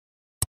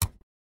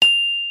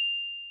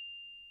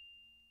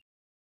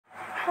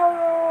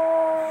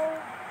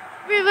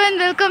everyone,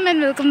 welcome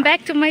and welcome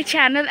back to my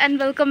channel and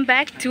welcome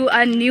back to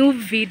a new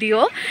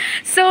video.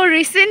 So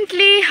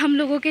recently हम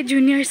लोगों के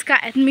juniors का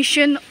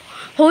admission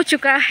हो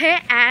चुका है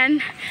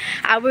and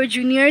our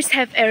juniors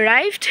have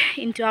arrived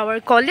into our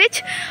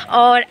college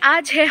और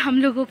आज है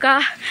हम लोगों का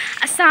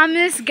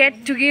Assamese get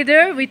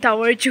together with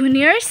our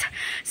juniors.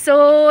 So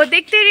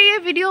देखते रहिए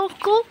वीडियो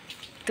को,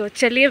 तो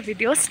चलिए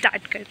वीडियो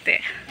स्टार्ट करते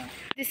हैं.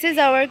 This is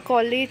our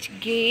college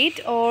gate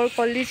और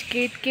कॉलेज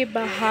गेट के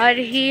बाहर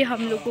ही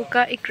हम लोगों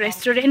का एक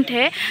रेस्टोरेंट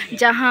है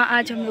जहां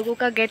आज हम लोगों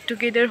का गेट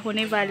टुगेदर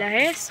होने वाला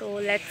है. So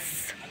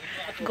let's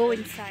go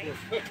inside.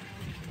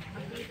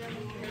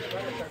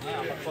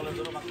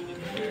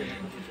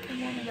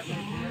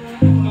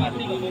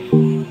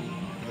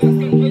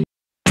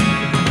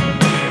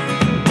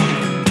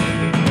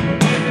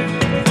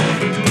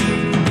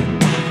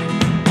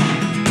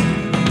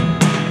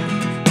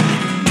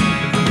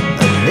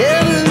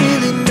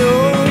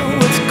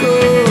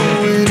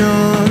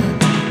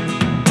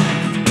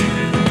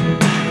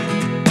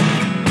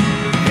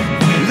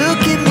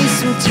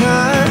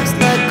 Sometimes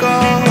like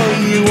all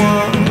you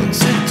want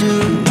to do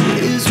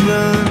is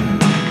run.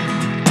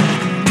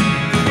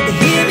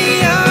 Hear me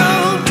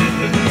out,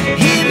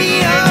 hear me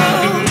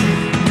out.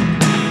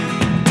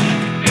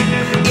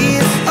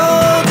 If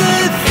all the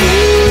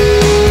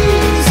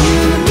things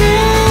you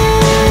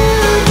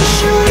never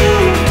show,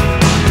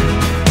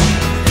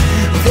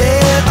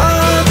 there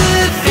are the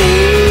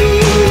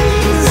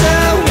things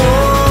I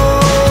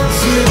want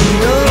to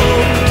know.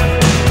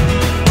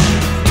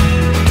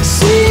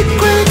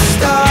 Secrets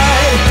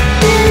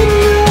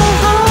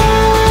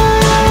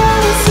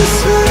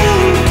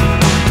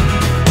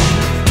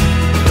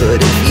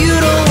but if you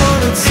don't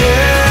want to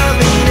tell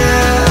me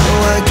now,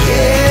 I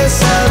guess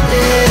I'll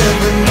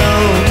never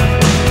know.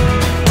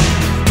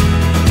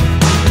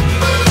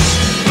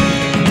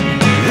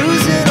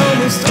 Losing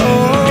almost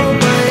all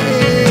my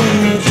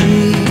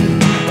energy.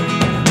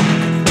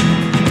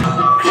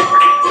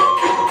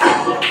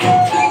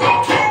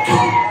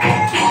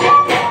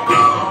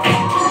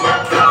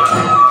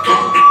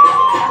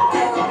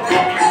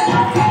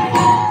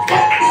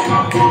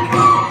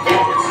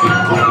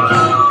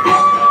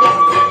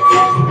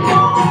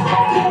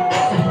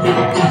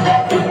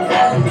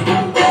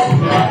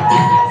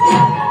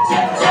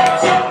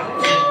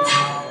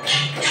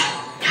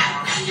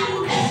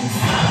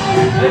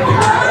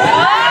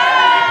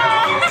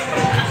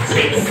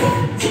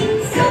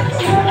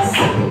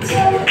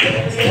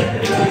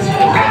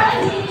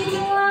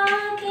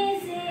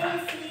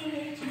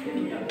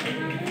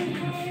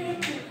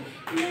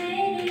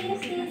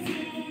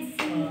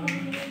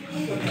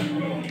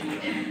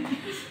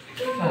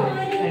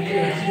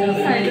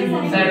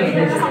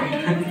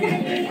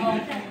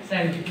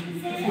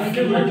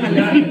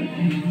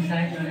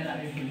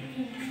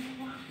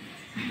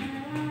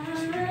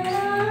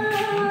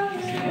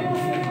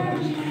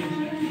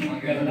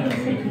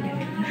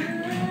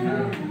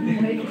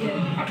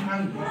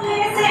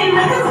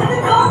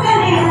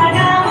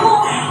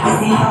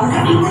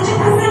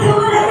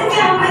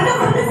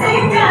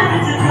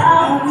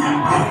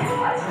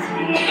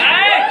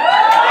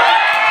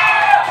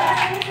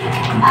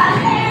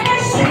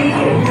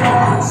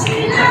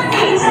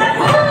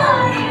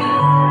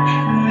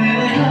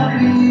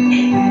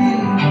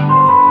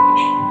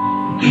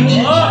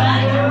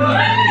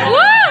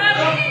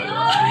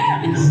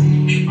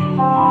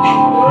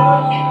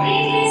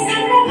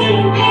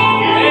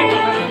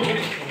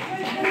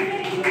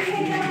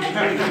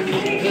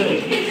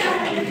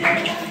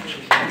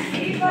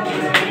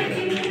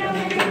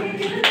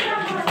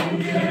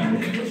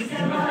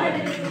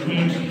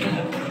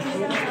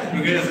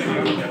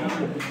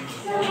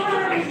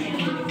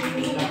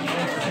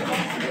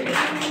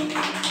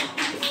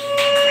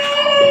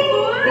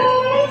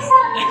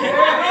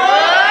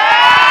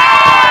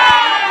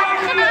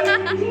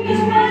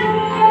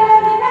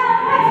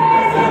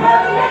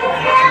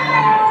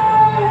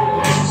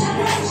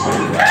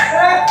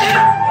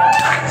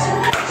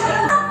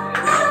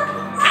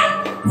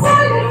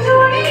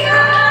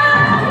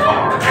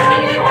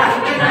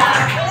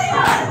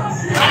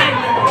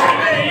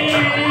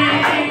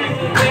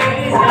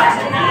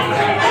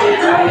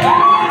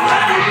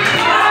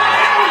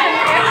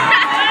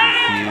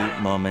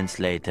 Moments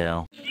later.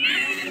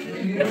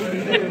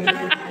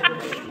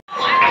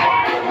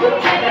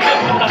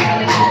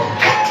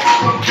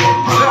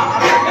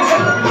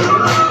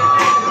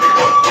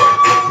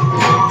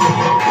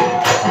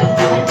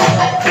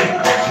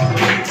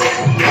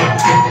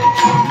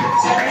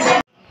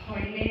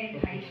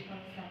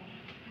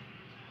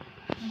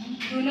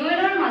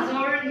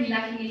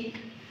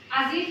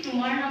 আজি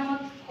তোমাৰ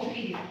নামত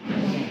খকি দিবা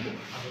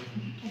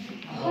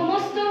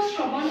সমস্ত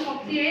শ্ৰৱণ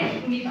শক্তিৰে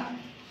শুনিবা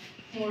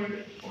মোৰ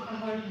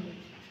উশাহৰ ধ্বনি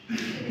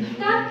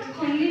তাত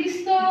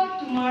সন্নিবিষ্ট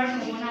তোমাৰ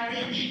ভাৱনাৰ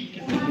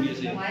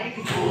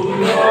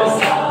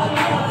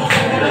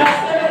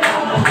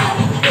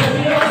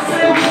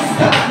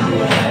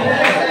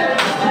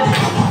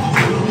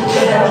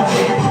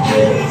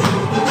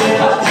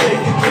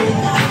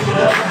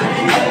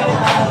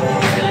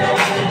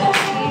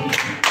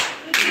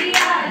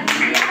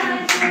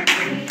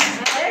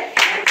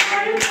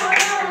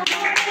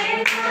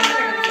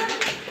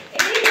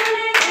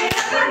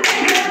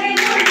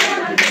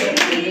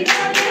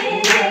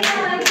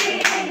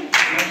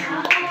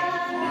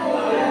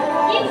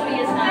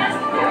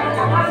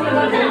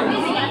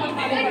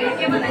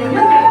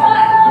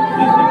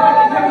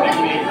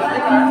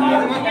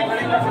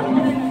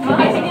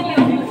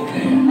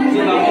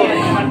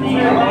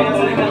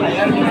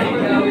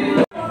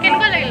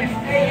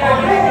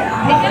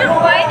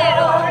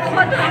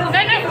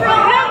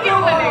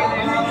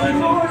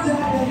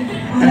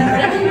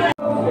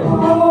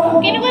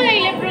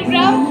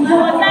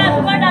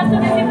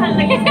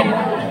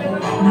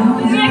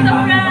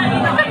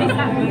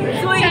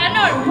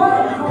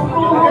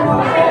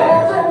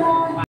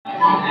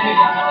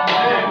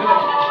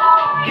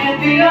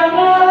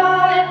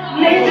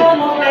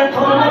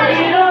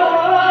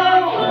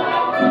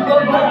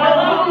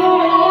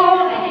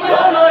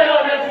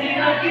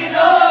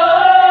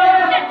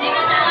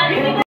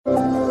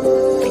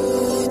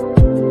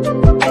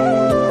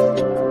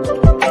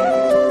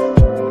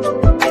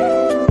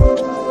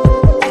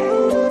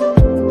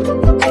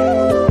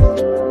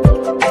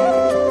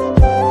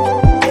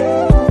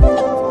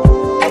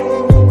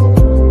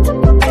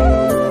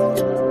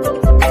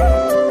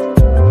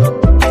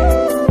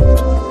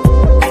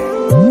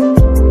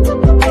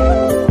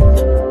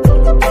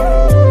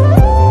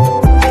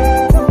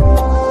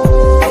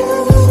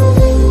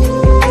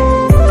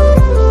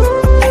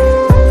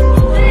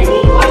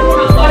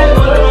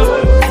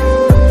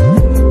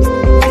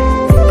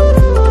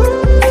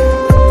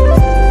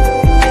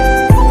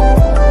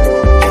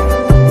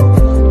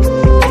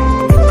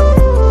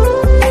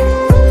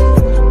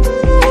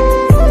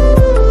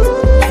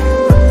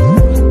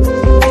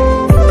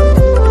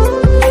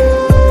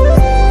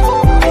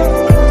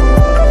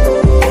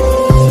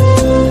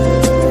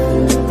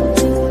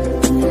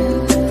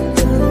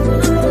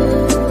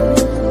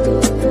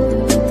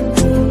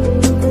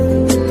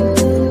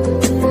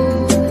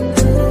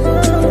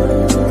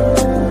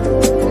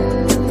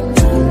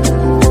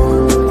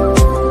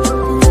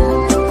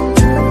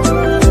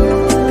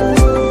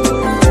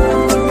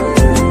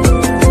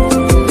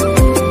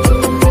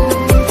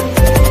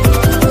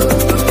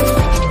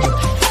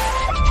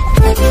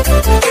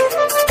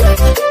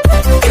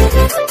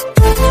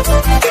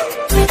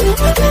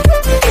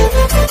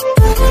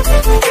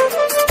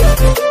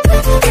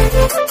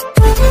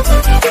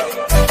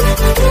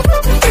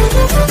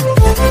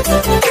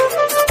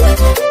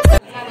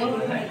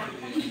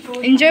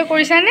এনজয়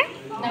কৰিছানে?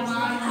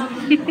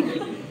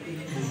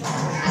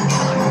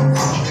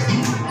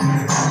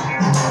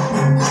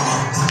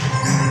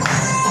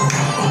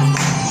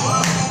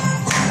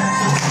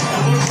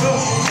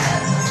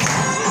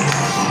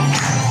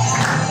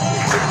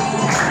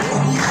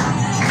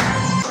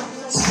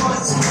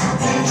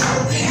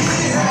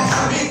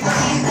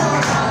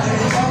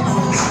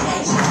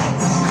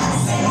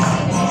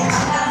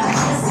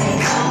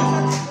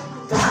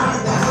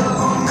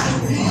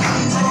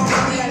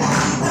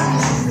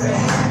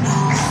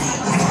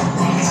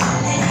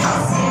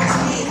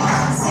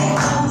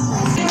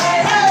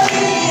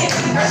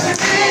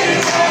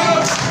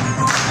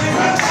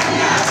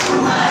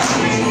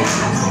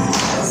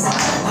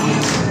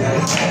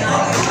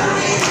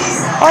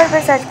 और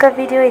बस आज का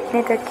वीडियो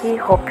इतने तक ही.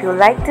 Hope you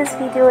like this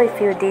video.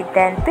 If you did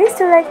then please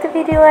do like the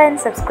video and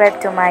subscribe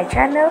to my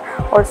channel.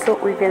 Also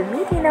we will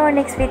meet in our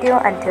next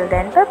video. Until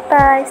then, bye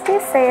bye, stay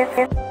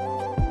safe.